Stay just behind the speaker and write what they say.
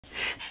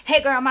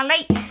Hey girl, am I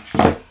late?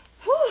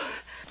 Whew.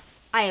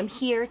 I am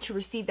here to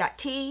receive that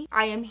tea.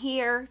 I am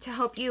here to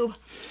help you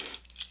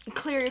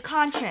clear your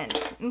conscience,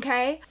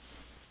 okay?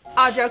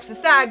 All jokes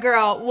aside,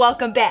 girl,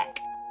 welcome back.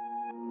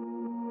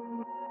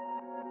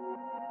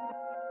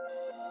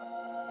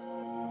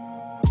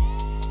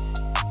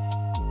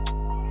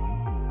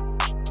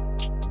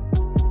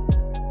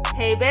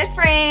 Hey, best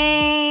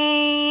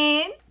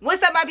friend.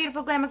 What's up, my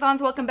beautiful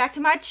glamazons? Welcome back to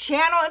my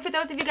channel. And for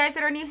those of you guys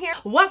that are new here,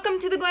 welcome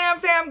to the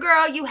Glam Fam,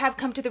 girl. You have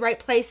come to the right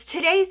place.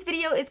 Today's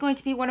video is going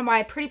to be one of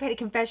my pretty petty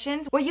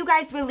confessions where you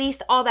guys release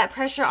all that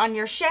pressure on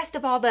your chest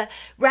of all the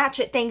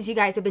ratchet things you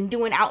guys have been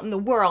doing out in the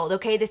world,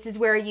 okay? This is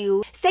where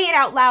you say it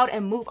out loud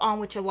and move on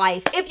with your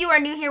life. If you are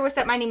new here, what's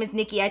up? My name is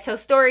Nikki. I tell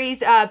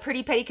stories,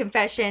 pretty petty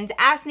confessions,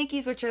 Ask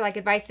Nikki's, which are like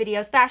advice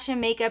videos, fashion,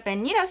 makeup,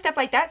 and you know, stuff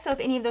like that. So if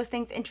any of those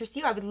things interest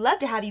you, I would love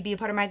to have you be a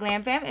part of my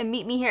Glam Fam and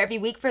meet me here every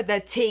week for the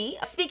tea.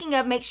 Speaking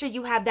of, make sure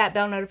you have that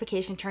bell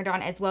notification turned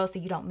on as well so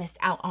you don't miss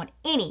out on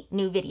any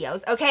new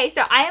videos, okay?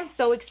 So I am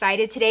so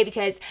excited today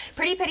because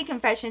Pretty Petty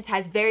Confessions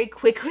has very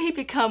quickly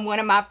become one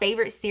of my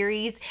favorite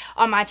series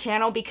on my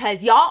channel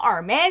because y'all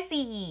are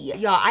messy.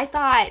 Y'all, I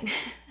thought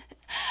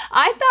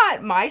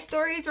my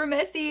stories were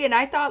messy and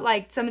I thought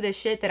like some of the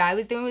shit that I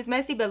was doing was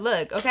messy, but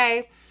look,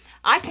 okay,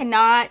 I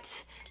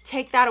cannot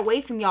take that away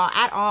from y'all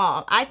at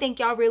all. I think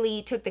y'all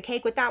really took the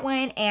cake with that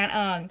one,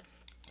 and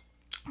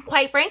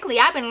quite frankly,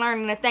 I've been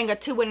learning a thing or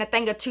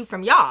two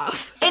from y'all.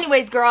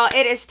 Anyways, girl,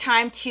 it is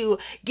time to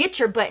get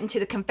your butt into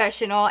the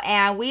confessional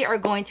and we are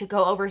going to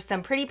go over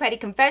some pretty petty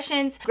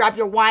confessions. Grab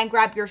your wine,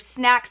 grab your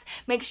snacks.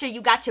 Make sure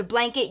you got your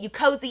blanket, you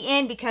cozy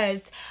in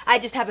because I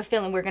just have a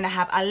feeling we're going to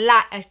have a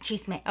lot of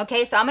chisme.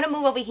 Okay, so I'm going to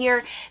move over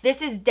here.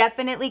 This is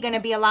definitely going to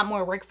be a lot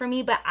more work for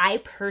me, but I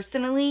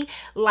personally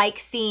like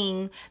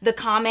seeing the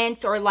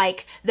comments or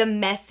like the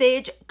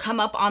message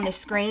come up on the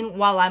screen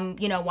while I'm,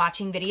 you know,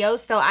 watching videos.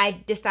 So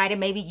I decided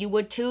maybe you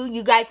would too.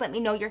 You guys let me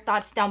know your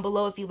thoughts down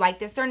below if you like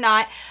this or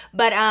not.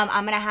 But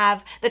I'm gonna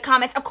have the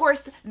comments. Of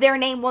course, their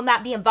name will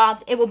not be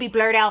involved. It will be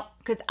blurred out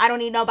because I don't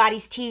need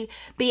nobody's tea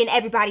being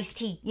everybody's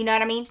tea. You know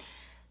what I mean?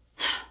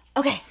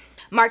 Okay.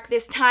 Mark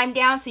this time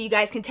down so you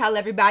guys can tell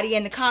everybody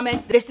in the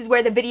comments. This is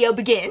where the video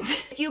begins.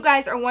 If you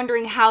guys are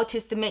wondering how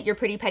to submit your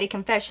pretty petty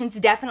confessions,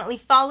 definitely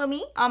follow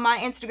me on my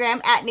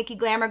Instagram at Nikki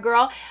Glamour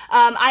Girl.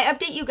 I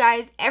update you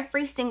guys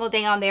every single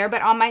day on there,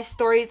 but on my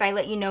stories, I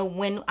let you know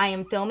when I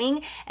am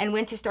filming and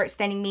when to start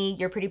sending me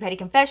your pretty petty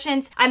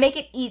confessions. I make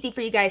it easy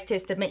for you guys to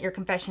submit your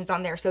confessions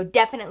on there, so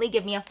definitely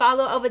give me a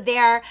follow over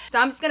there. So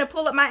I'm just gonna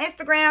pull up my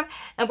Instagram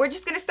and we're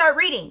just gonna start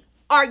reading.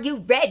 Are you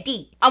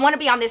ready? I want to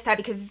be on this side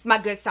because it's my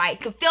good side. You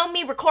can film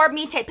me, record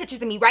me, take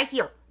pictures of me right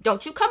here.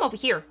 Don't you come over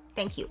here.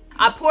 Thank you.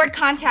 I poured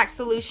contact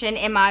solution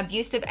in my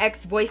abusive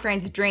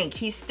ex-boyfriend's drink.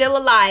 He's still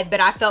alive, but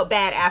I felt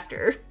bad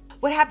after.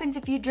 What happens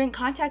if you drink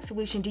contact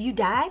solution? Do you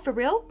die for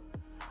real?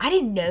 I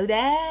didn't know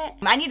that.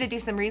 I need to do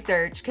some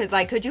research because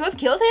like, could you have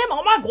killed him?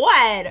 Oh my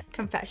God.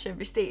 Confession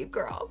received,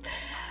 girl.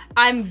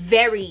 I'm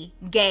very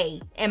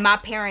gay and my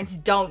parents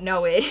don't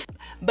know it,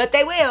 but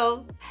they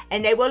will,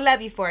 and they will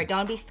love you for it.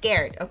 Don't be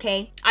scared,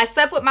 okay? I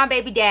slept with my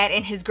baby dad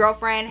and his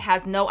girlfriend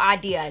has no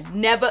idea.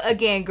 Never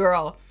again,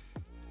 girl.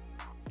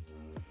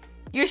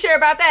 You sure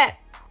about that?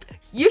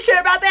 You sure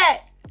about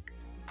that?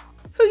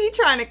 Who you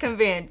trying to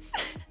convince?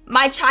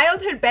 My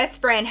childhood best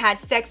friend had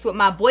sex with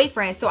my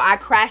boyfriend, so I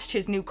crashed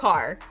his new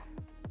car.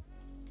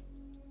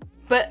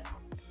 But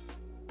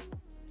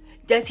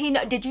does he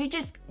know? Did you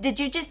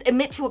just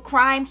admit to a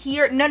crime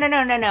here?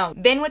 No.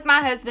 Been with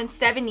my husband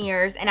 7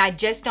 years and I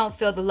just don't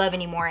feel the love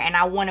anymore and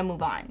I want to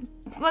move on.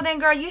 Well then,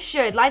 girl, you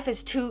should. Life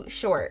is too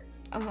short.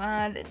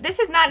 This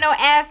is not no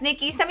ass,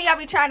 Nikki. Some of y'all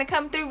be trying to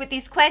come through with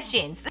these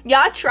questions.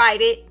 Y'all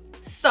tried it.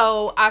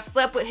 So I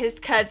slept with his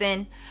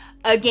cousin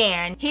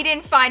again. He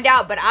didn't find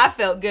out, but I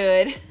felt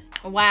good.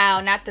 Wow,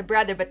 not the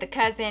brother, but the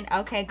cousin.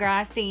 Okay, girl,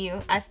 I see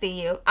you. I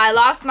see you. I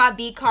lost my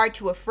V card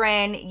to a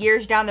friend.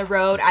 Years down the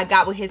road, I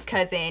got with his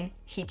cousin.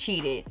 He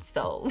cheated,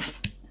 so.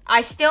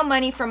 I steal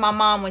money from my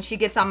mom when she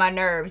gets on my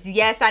nerves.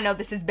 Yes, I know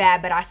this is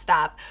bad, but I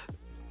stop.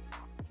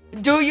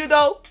 Do you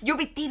though? You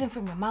be thieving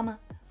from your mama.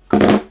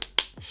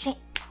 Shame.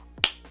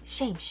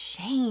 Shame,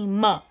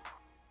 shame.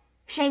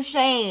 Shame,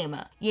 shame.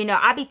 You know,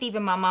 I be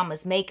thieving my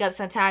mama's makeup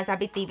sometimes. I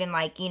be thieving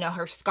like, you know,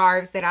 her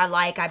scarves that I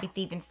like. I be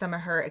thieving some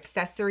of her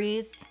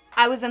accessories.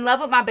 I was in love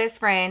with my best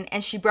friend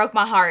and she broke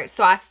my heart,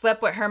 so I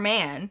slept with her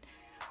man.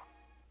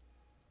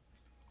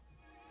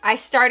 I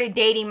started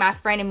dating my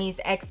frenemy's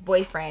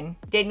ex-boyfriend.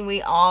 Didn't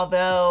we all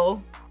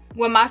though?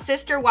 When my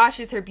sister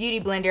washes her beauty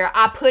blender,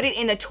 I put it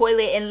in the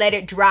toilet and let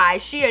it dry.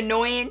 Is she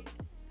annoying?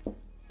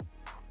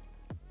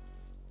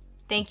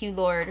 Thank you,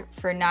 Lord,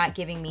 for not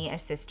giving me a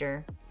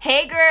sister.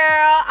 Hey girl,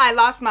 I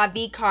lost my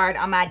V card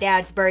on my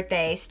dad's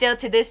birthday. Still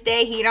to this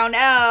day, he don't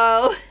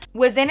know.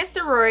 Was in a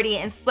sorority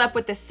and slept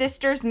with the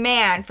sister's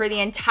man for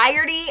the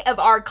entirety of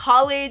our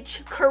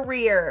college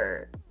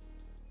career.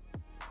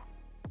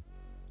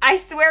 I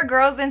swear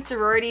girls in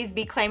sororities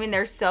be claiming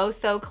they're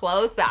so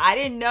close, but I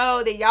didn't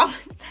know that y'all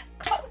was that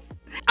close.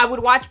 I would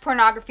watch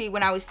pornography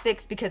when I was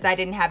 6 because I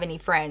didn't have any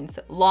friends.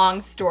 Long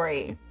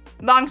story.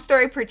 Long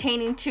story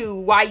pertaining to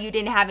why you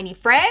didn't have any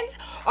friends?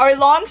 Or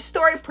long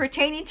story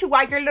pertaining to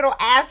why your little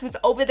ass was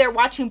over there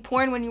watching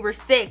porn when you were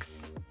 6?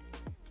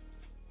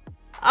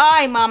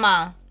 Ay,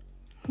 mama.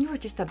 You were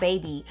just a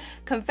baby.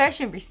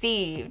 Confession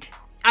received.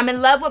 I'm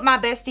in love with my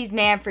bestie's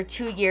man for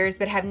 2 years,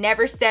 but have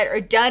never said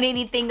or done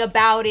anything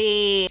about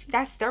it.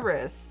 That's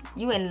serious.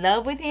 You in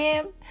love with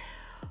him?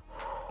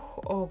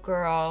 Oh,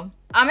 girl.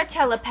 I'm a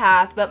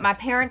telepath, but my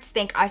parents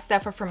think I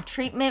suffer from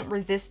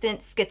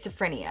treatment-resistant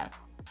schizophrenia.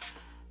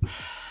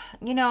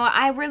 You know,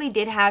 I really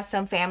did have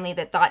some family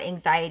that thought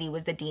anxiety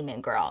was a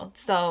demon, girl.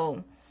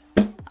 So,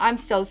 I'm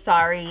so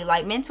sorry.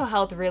 Like, mental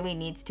health really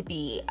needs to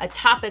be a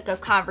topic of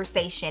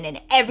conversation in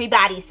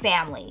everybody's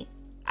family.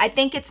 I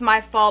think it's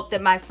my fault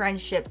that my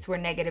friendships were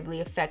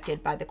negatively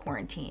affected by the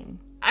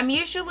quarantine. I'm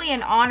usually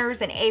an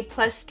honors and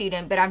A+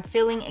 student, but I'm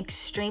feeling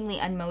extremely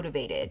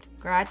unmotivated.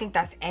 Girl, I think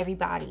that's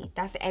everybody.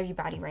 That's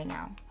everybody right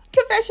now.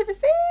 Confession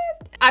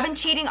received. I've been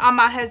cheating on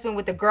my husband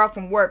with a girl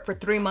from work for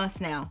 3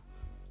 months now.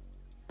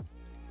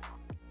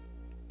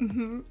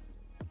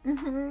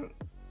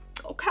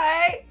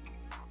 Okay.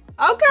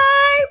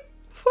 Okay.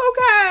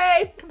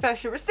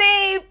 Confession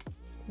received.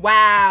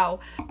 Wow.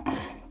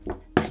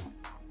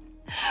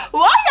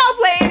 Why y'all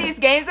playing these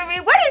games with me?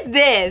 What is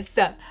this?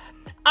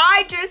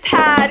 I just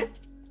had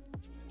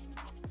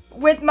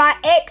with my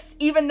ex,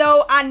 even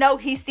though I know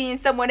he's seeing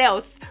someone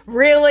else.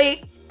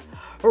 Really?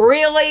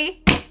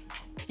 Really?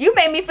 You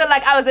made me feel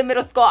like I was in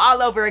middle school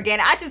all over again.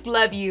 I just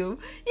love you.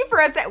 You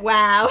for us at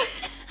wow.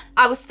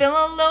 I was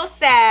feeling a little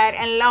sad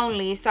and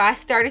lonely, so I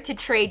started to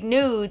trade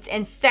nudes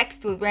and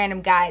sext with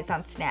random guys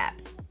on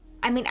Snap.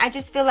 I mean, I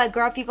just feel like,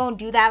 girl, if you're gonna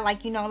do that,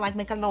 like, you know, like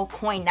make a little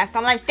coin. That's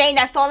all I'm saying.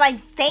 That's all I'm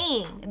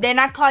saying. They're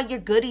not called your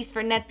goodies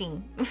for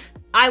nothing.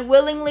 I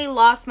willingly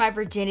lost my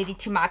virginity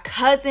to my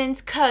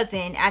cousin's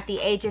cousin at the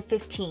age of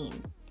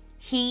 15.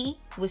 He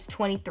was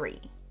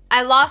 23.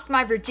 I lost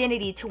my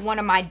virginity to one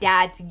of my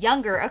dad's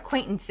younger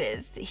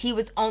acquaintances. He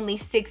was only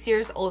 6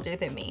 years older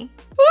than me.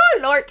 Oh,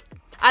 Lord.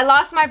 I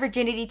lost my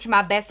virginity to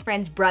my best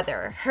friend's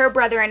brother. Her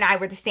brother and I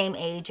were the same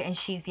age and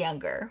she's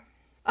younger.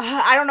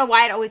 I don't know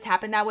why it always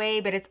happened that way,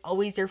 but it's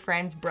always your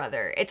friend's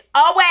brother. It's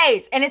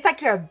always, and it's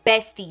like your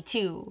bestie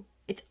too.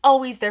 It's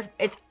always their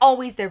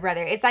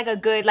brother. It's like a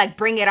good, like,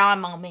 bring it on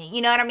moment.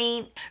 You know what I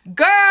mean?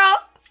 Girl,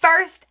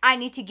 first, I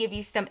need to give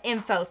you some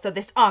info so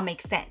this all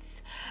makes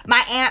sense.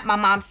 My aunt, my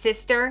mom's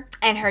sister,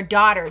 and her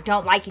daughter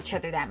don't like each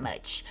other that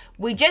much.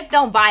 We just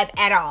don't vibe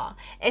at all.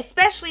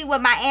 Especially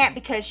with my aunt,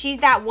 because she's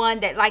that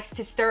one that likes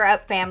to stir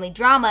up family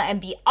drama and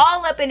be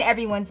all up in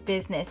everyone's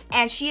business.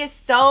 And she is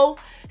so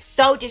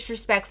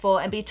disrespectful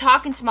and be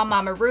talking to my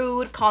mama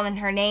rude, calling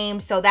her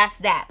names. So that's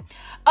that.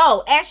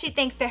 Oh, and she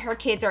thinks that her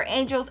kids are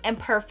angels and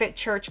perfect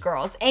church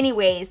girls.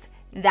 Anyways,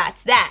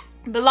 that's that.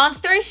 But long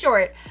story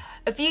short,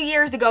 a few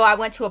years ago, I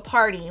went to a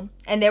party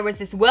and there was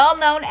this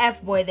well-known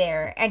F-boy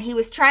there and he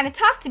was trying to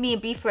talk to me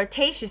and be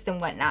flirtatious and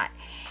whatnot.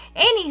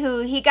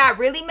 Anywho, he got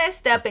really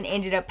messed up and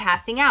ended up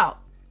passing out.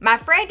 My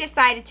friend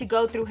decided to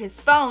go through his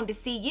phone to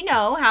see, you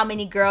know, how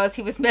many girls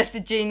he was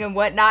messaging and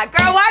whatnot.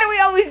 Girl, why do we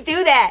always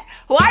do that?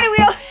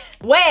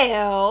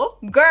 Well,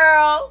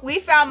 girl, we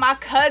found my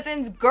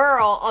cousin's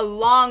girl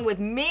along with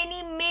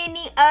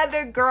many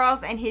other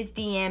girls in his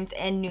DMs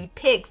and nude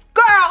pics.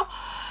 Girl!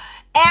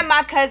 And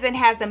my cousin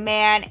has a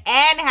man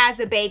and has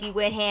a baby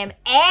with him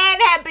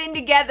and have been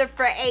together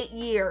for 8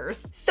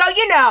 years. So,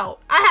 you know,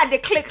 I had to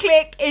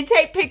click and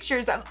take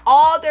pictures of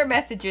all their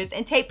messages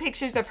and take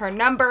pictures of her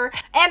number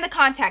and the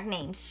contact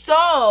name.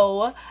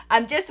 So,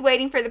 I'm just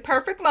waiting for the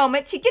perfect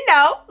moment to, you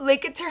know,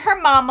 link it to her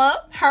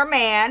mama, her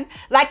man.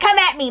 Like, come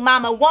at me,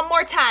 mama, one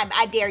more time,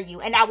 I dare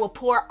you, and I will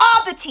pour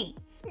all the tea.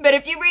 But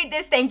if you read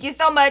this, thank you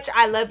so much.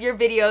 I love your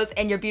videos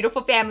and your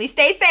beautiful family.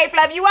 Stay safe.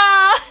 Love you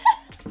all.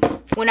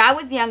 When I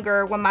was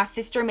younger, when my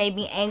sister made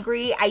me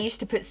angry, I used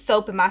to put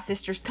soap in my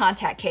sister's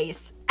contact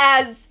case.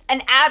 As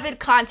an avid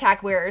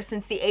contact wearer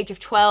since the age of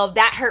 12,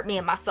 that hurt me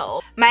in my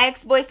soul. My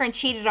ex-boyfriend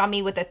cheated on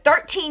me with a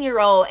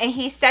 13-year-old and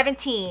he's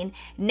 17.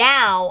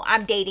 Now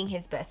I'm dating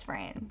his best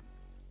friend.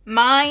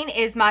 Mine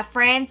is my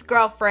friend's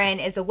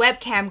girlfriend is a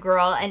webcam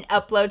girl and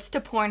uploads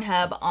to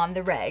Pornhub on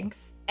the regs.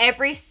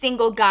 Every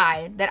single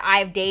guy that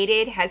I've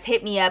dated has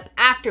hit me up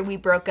after we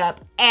broke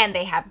up and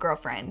they have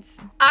girlfriends.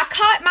 I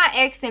caught my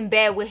ex in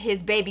bed with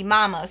his baby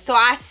mama, so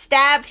I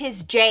stabbed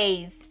his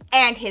J's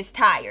and his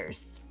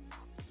tires.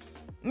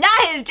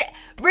 Not his J,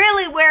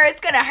 really where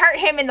it's gonna hurt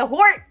him in the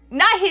heart,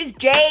 not his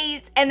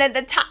J's and then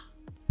the top.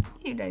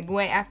 You done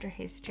went after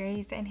his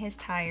J's and his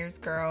tires,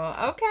 girl.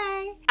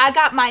 Okay. I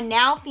got my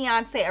now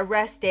fiance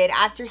arrested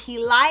after he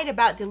lied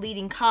about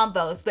deleting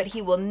combos, but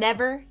he will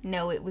never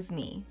know it was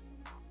me.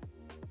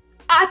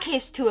 I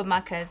kissed 2 of my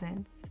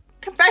cousins.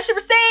 Confession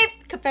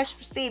received. Confession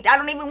received. I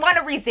don't even want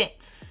a reason.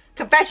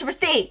 Confession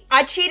received.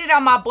 I cheated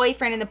on my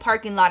boyfriend in the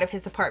parking lot of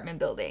his apartment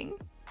building.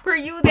 Were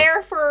you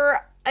there for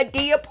a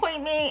D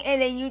appointment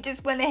and then you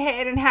just went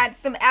ahead and had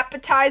some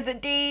appetizer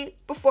D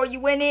before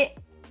you went it?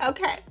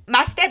 Okay.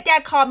 My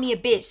stepdad called me a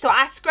bitch, so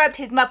I scrubbed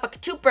his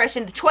motherfucking toothbrush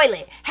in the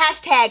toilet.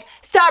 Hashtag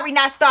sorry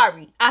not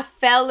sorry. I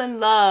fell in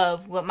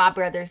love with my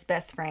brother's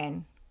best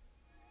friend.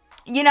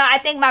 You know, I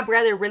think my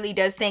brother really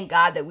does thank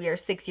God that we are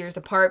 6 years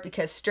apart,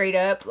 because straight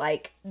up,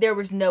 like, there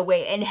was no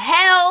way in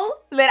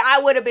hell that I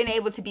would have been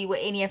able to be with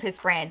any of his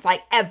friends.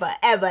 Like, ever.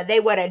 They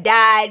would have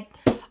died.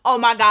 Oh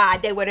my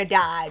God, they would have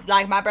died.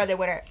 Like, my brother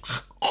would have...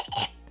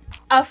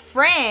 A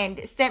friend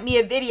sent me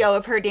a video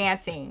of her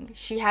dancing.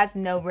 She has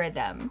no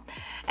rhythm.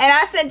 And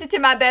I sent it to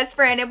my best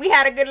friend and we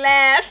had a good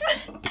laugh.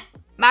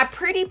 My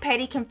pretty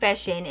petty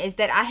confession is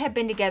that I have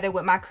been together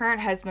with my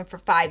current husband for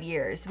 5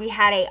 years. We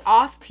had an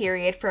off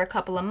period for a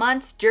couple of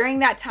months. During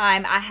that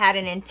time, I had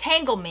an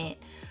entanglement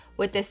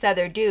with this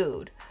other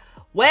dude.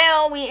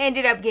 Well, we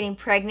ended up getting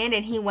pregnant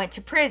and he went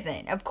to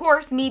prison. Of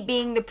course, me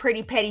being the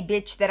pretty petty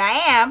bitch that I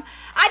am,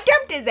 I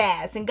dumped his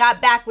ass and got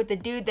back with the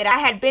dude that I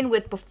had been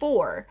with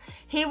before.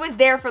 He was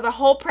there for the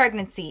whole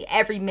pregnancy,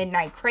 every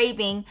midnight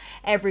craving,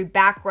 every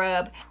back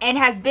rub, and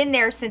has been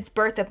there since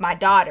birth of my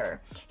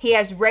daughter. He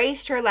has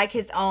raised her like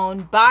his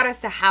own, bought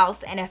us a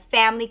house and a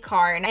family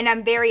car, and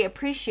I'm very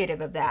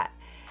appreciative of that.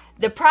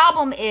 The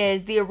problem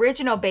is the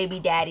original baby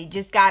daddy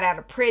just got out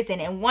of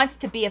prison and wants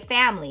to be a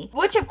family,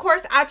 which of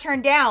course I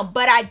turned down,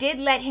 but I did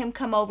let him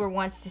come over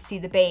once to see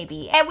the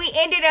baby. And we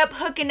ended up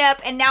hooking up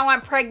and now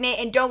I'm pregnant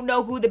and don't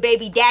know who the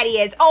baby daddy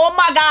is. Oh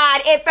my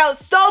God, it felt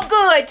so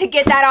good to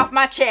get that off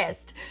my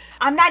chest.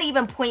 I'm not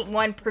even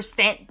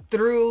 0.1%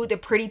 through the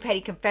pretty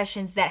petty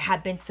confessions that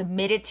have been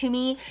submitted to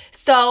me.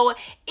 So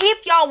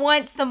if y'all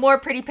want some more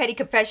pretty petty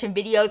confession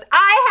videos,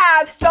 I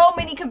have so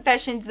many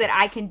confessions that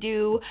I can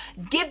do.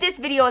 Give this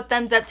video a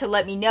thumbs up to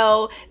let me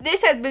know.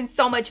 This has been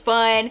so much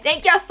fun.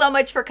 Thank y'all so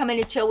much for coming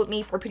to chill with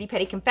me for pretty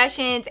petty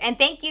confessions. And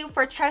thank you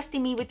for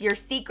trusting me with your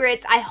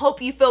secrets. I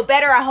hope you feel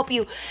better. I hope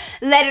you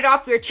let it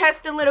off your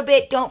chest a little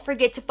bit. Don't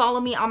forget to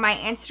follow me on my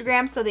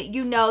Instagram so that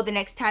you know the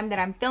next time that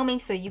I'm filming,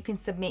 so you can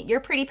submit your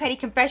pretty petty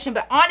confession.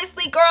 But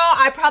honestly, girl,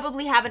 I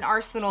probably have an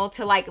arsenal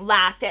to like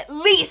last at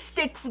least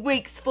 6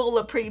 weeks full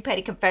of pretty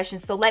petty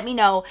confessions. So let me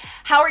know,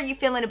 how are you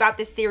feeling about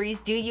this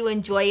series? Do you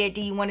enjoy it? Do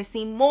you want to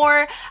see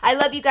more? I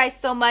love you guys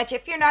so much.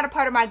 If you're not a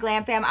part of my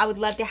glam fam, I would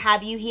love to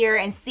have you here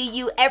and see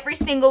you every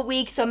single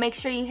week. So make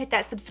sure you hit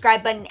that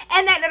subscribe button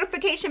and that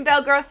notification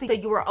bell, girl, so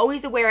you are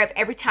always aware of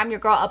every time your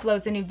girl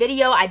uploads a new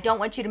video. I don't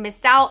want you to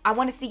miss out. I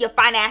want to see your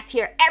fine ass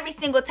here every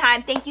single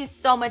time. Thank you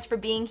so much for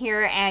being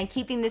here and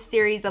keeping this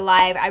series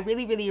alive. I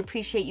really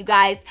appreciate you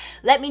guys.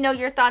 Let me know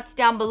your thoughts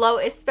down below,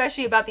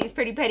 especially about these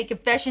pretty petty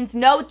confessions.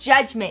 No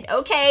judgment,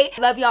 okay?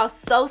 Love y'all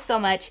so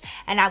much,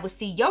 and I will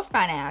see your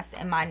fine ass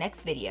in my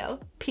next video.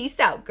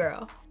 Peace out,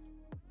 girl.